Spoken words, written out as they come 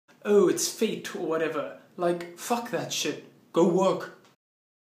oh, it's fate or whatever. Like, fuck that shit. Go work.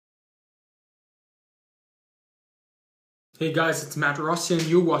 Hey guys, it's Matt Rossi and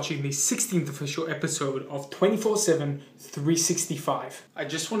you're watching the 16th official episode of 24/7 365. I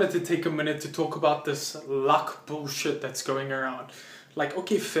just wanted to take a minute to talk about this luck bullshit that's going around. Like,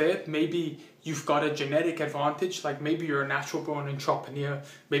 okay, fair, maybe you've got a genetic advantage, like maybe you're a natural born entrepreneur,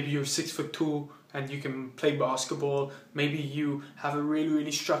 maybe you're 6'2" and you can play basketball, maybe you have a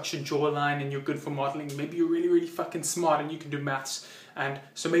really structured jawline and you're good for modeling, maybe you're really fucking smart and you can do maths, and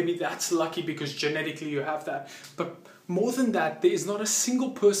so maybe that's lucky because genetically you have that. But more than that, there is not a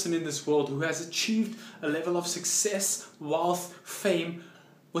single person in this world who has achieved a level of success, wealth, fame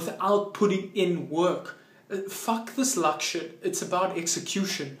without putting in work. Fuck this luck shit. It's about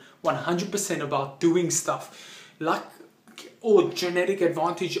execution. 100% about doing stuff. Luck or genetic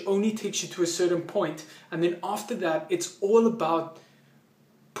advantage only takes you to a certain point, and then after that, it's all about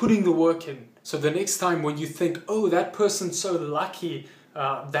putting the work in. So the next time when you think, oh, that person's so lucky,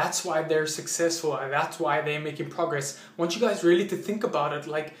 that's why they're successful and that's why they're making progress, I want you guys really to think about it.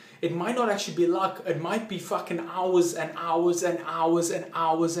 Like, it might not actually be luck. It might be fucking hours and hours and hours and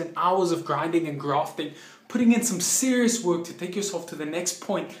hours and hours of grinding and grafting, putting in some serious work to take yourself to the next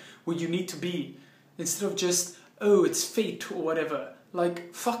point where you need to be, instead of just, oh, it's fate or whatever.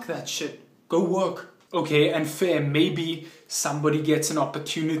 Like, fuck that shit. Go work. Okay, and fair, maybe somebody gets an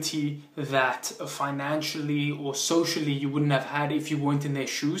opportunity that financially or socially you wouldn't have had if you weren't in their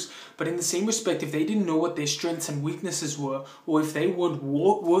shoes. But in the same respect, if they didn't know what their strengths and weaknesses were, or if they weren't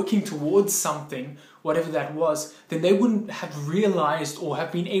working towards something, whatever that was, then they wouldn't have realized or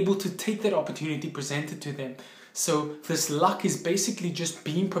have been able to take that opportunity presented to them. So this luck is basically just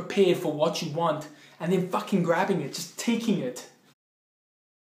being prepared for what you want and then fucking grabbing it, just taking it.